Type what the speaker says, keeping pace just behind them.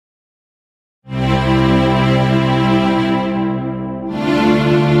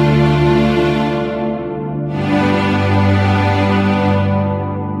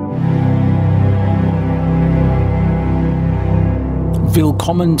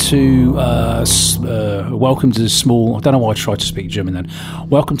Welcome to small... I don't know why I tried to speak German then.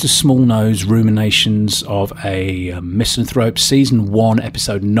 Welcome to Small Nose Ruminations of a Misanthrope, Season 1,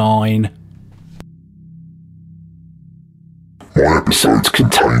 Episode 9. My episodes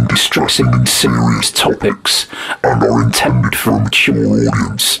contain distressing and serious topics and are intended for a mature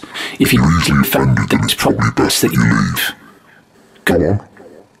audience. If you're easily offended, then it's probably best that you leave. Go on.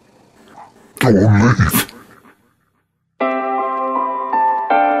 Go on, leave.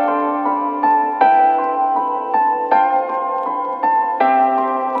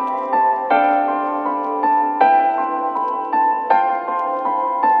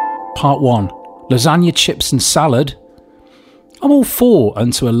 Part 1. Lasagna, chips and salad. I'm all for,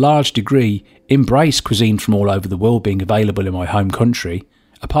 and to a large degree, embrace cuisine from all over the world being available in my home country,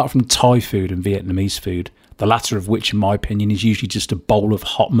 apart from Thai food and Vietnamese food, the latter of which, in my opinion, is usually just a bowl of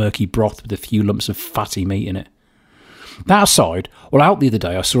hot murky broth with a few lumps of fatty meat in it. That aside, well, out the other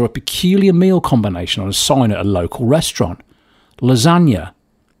day I saw a peculiar meal combination on a sign at a local restaurant. Lasagna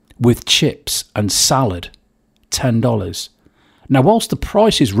with chips and salad, $10. Now, whilst the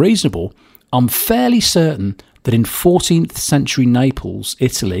price is reasonable, I'm fairly certain that in 14th century Naples,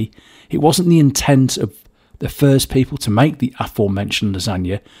 Italy, it wasn't the intent of the first people to make the aforementioned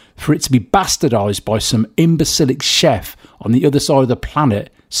lasagna for it to be bastardised by some imbecilic chef on the other side of the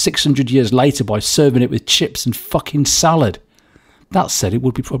planet 600 years later by serving it with chips and fucking salad. That said, it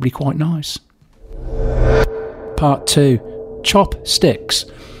would be probably quite nice. Part 2. Chopsticks.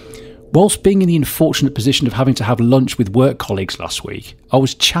 Whilst being in the unfortunate position of having to have lunch with work colleagues last week, I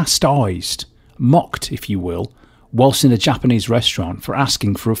was chastised, mocked if you will, whilst in a Japanese restaurant for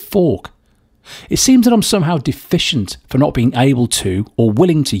asking for a fork. It seems that I'm somehow deficient for not being able to or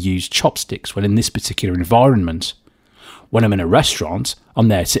willing to use chopsticks when in this particular environment. When I'm in a restaurant, I'm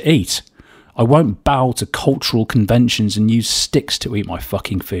there to eat. I won't bow to cultural conventions and use sticks to eat my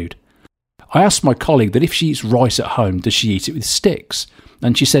fucking food. I asked my colleague that if she eats rice at home, does she eat it with sticks?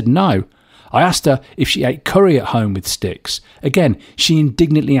 And she said no. I asked her if she ate curry at home with sticks. Again, she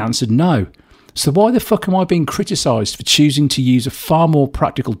indignantly answered no. So why the fuck am I being criticised for choosing to use a far more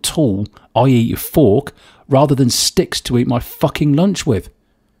practical tool, i.e. a fork, rather than sticks to eat my fucking lunch with?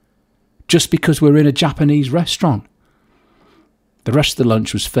 Just because we're in a Japanese restaurant. The rest of the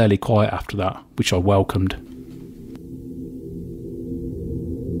lunch was fairly quiet after that, which I welcomed.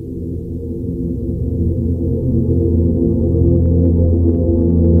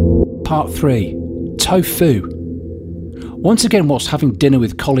 Part 3. Tofu. Once again, whilst having dinner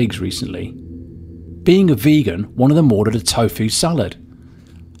with colleagues recently, being a vegan, one of them ordered a tofu salad.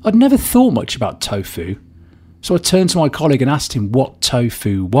 I'd never thought much about tofu, so I turned to my colleague and asked him what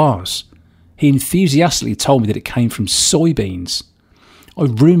tofu was. He enthusiastically told me that it came from soybeans. I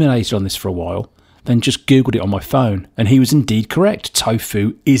ruminated on this for a while, then just googled it on my phone, and he was indeed correct.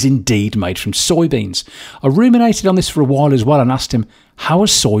 Tofu is indeed made from soybeans. I ruminated on this for a while as well and asked him, how are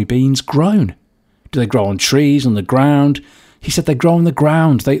soybeans grown? Do they grow on trees, on the ground? He said they grow on the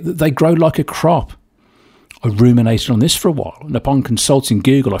ground. They grow like a crop. I ruminated on this for a while, and upon consulting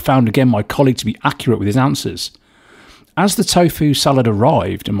Google, I found again my colleague to be accurate with his answers. As the tofu salad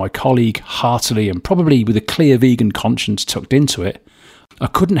arrived, and my colleague heartily and probably with a clear vegan conscience tucked into it, I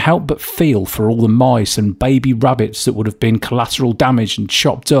couldn't help but feel for all the mice and baby rabbits that would have been collateral damage and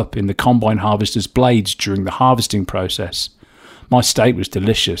chopped up in the combine harvester's blades during the harvesting process. My steak was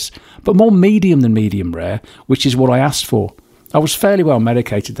delicious, but more medium than medium rare, which is what I asked for. I was fairly well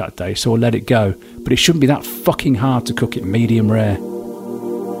medicated that day, so I let it go, but it shouldn't be that fucking hard to cook it medium rare.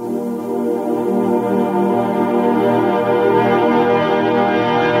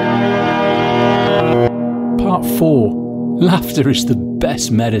 Part 4. Laughter is the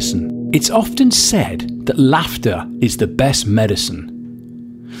best medicine. It's often said that laughter is the best medicine.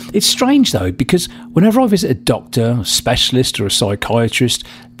 It's strange though, because whenever I visit a doctor, a specialist or a psychiatrist,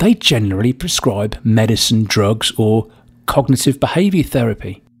 they generally prescribe medicine, drugs or cognitive behaviour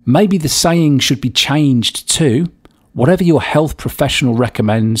therapy. Maybe the saying should be changed to, whatever your health professional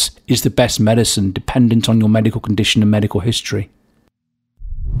recommends is the best medicine dependent on your medical condition and medical history.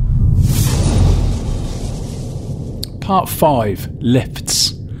 Part 5.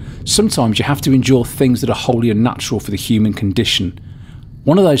 Lifts. Sometimes you have to endure things that are wholly unnatural for the human condition.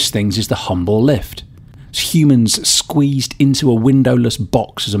 One of those things is the humble lift. It's humans squeezed into a windowless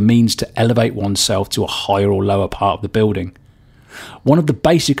box as a means to elevate oneself to a higher or lower part of the building. One of the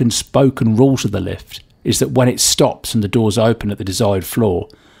basic unspoken rules of the lift is that when it stops and the doors open at the desired floor,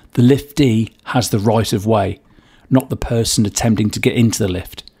 the liftee has the right of way, not the person attempting to get into the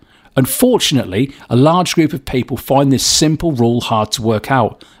lift. Unfortunately, a large group of people find this simple rule hard to work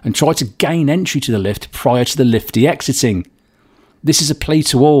out and try to gain entry to the lift prior to the liftee exiting. This is a plea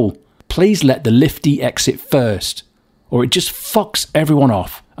to all. Please let the lifty exit first, or it just fucks everyone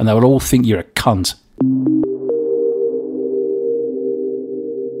off and they will all think you're a cunt.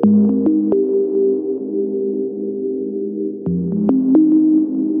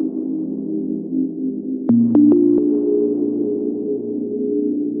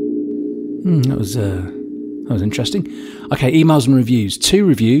 That was interesting. Okay, emails and reviews. 2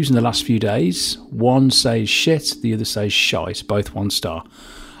 reviews in the last few days. One says shit, the other says shite, both 1 star.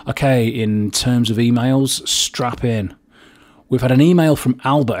 Okay, in terms of emails, strap in. We've had an email from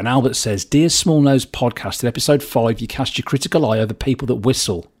Albert, and Albert says, Dear Small Nose Podcast, in episode 5, you cast your critical eye over people that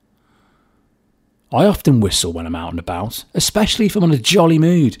whistle. I often whistle when I'm out and about, especially if I'm in a jolly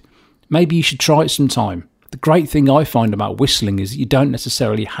mood. Maybe you should try it sometime. The great thing I find about whistling is that you don't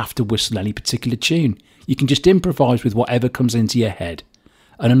necessarily have to whistle any particular tune. You can just improvise with whatever comes into your head.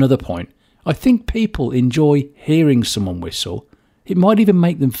 And another point, I think people enjoy hearing someone whistle. It might even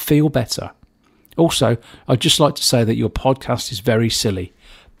make them feel better. Also, I'd just like to say that your podcast is very silly.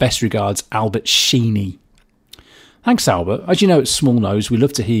 Best regards, Albert Sheeny. Thanks, Albert. As you know, at Small Nose, we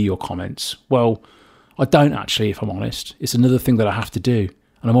love to hear your comments. Well, I don't actually, if I'm honest. It's another thing that I have to do.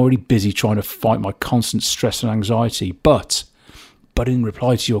 And I'm already busy trying to fight my constant stress and anxiety. But in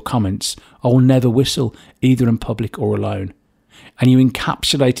reply to your comments, I will never whistle, either in public or alone. And you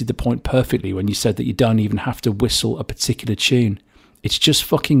encapsulated the point perfectly when you said that you don't even have to whistle a particular tune. It's just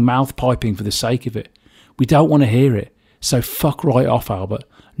fucking mouth piping for the sake of it. We don't want to hear it. So fuck right off, Albert.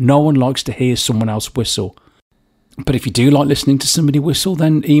 No one likes to hear someone else whistle. But if you do like listening to somebody whistle,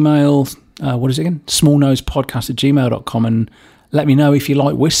 then email, smallnosepodcast@gmail.com and let me know if you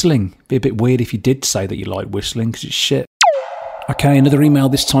like whistling. Be a bit weird if you did say that you like whistling, because it's shit. Okay, another email,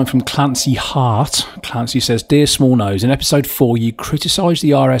 this time from Clancy Hart. Clancy says, Dear Small Nose, in episode 4 you criticised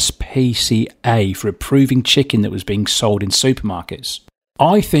the RSPCA for approving chicken that was being sold in supermarkets.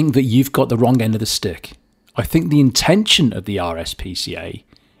 I think that you've got the wrong end of the stick. I think the intention of the RSPCA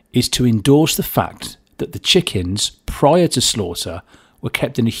is to endorse the fact that the chickens, prior to slaughter, were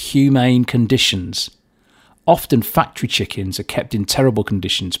kept in humane conditions. Often factory chickens are kept in terrible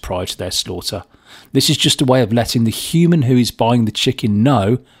conditions prior to their slaughter. This is just a way of letting the human who is buying the chicken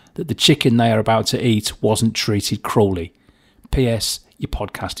know that the chicken they are about to eat wasn't treated cruelly. P.S. Your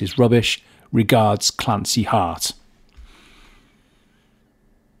podcast is rubbish. Regards, Clancy Hart.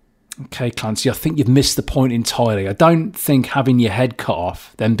 Okay, Clancy, I think you've missed the point entirely. I don't think having your head cut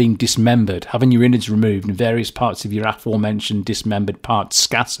off, then being dismembered, having your innards removed and various parts of your aforementioned dismembered parts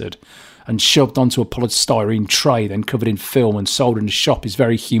scattered and shoved onto a polystyrene tray, then covered in film and sold in a shop is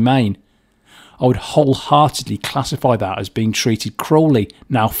very humane. I would wholeheartedly classify that as being treated cruelly.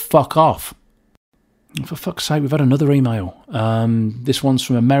 Now fuck off. For fuck's sake, we've had another email. This one's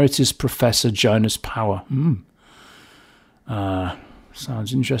from Emeritus Professor Jonas Power.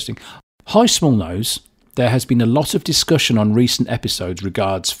 Sounds interesting. Hi, Small Nose. There has been a lot of discussion on recent episodes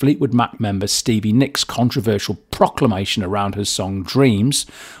regards Fleetwood Mac member Stevie Nicks' controversial proclamation around her song Dreams,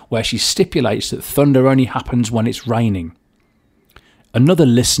 where she stipulates that thunder only happens when it's raining. Another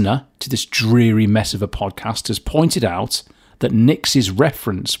listener to this dreary mess of a podcast has pointed out that Nicks'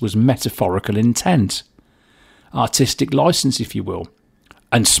 reference was metaphorical intent. Artistic license, if you will.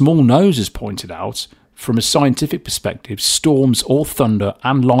 And Small Nose has pointed out, from a scientific perspective, storms or thunder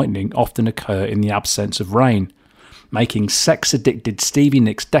and lightning often occur in the absence of rain, making sex-addicted Stevie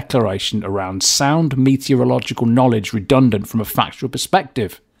Nicks' declaration around sound meteorological knowledge redundant from a factual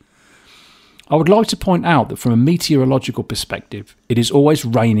perspective. I would like to point out that from a meteorological perspective, it is always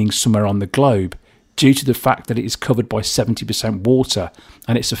raining somewhere on the globe due to the fact that it is covered by 70% water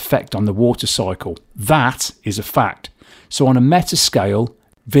and its effect on the water cycle. That is a fact. So on a meta scale,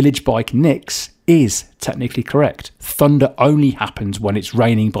 Village Bike Nicks is technically correct. Thunder only happens when it's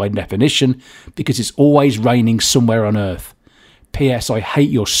raining by definition because it's always raining somewhere on Earth. P.S. I hate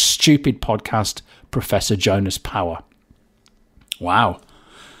your stupid podcast, Professor Jonas Power. Wow.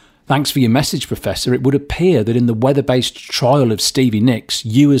 Thanks for your message, Professor. It would appear that in the weather-based trial of Stevie Nicks,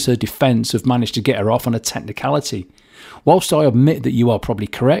 you as her defence have managed to get her off on a technicality. Whilst I admit that you are probably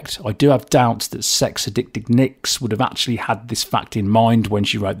correct, I do have doubts that sex-addicted Nicks would have actually had this fact in mind when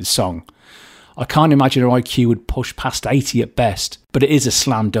she wrote the song. I can't imagine her IQ would push past 80 at best, but it is a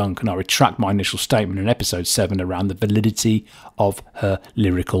slam dunk, and I retract my initial statement in episode 7 around the validity of her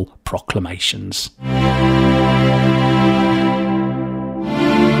lyrical proclamations.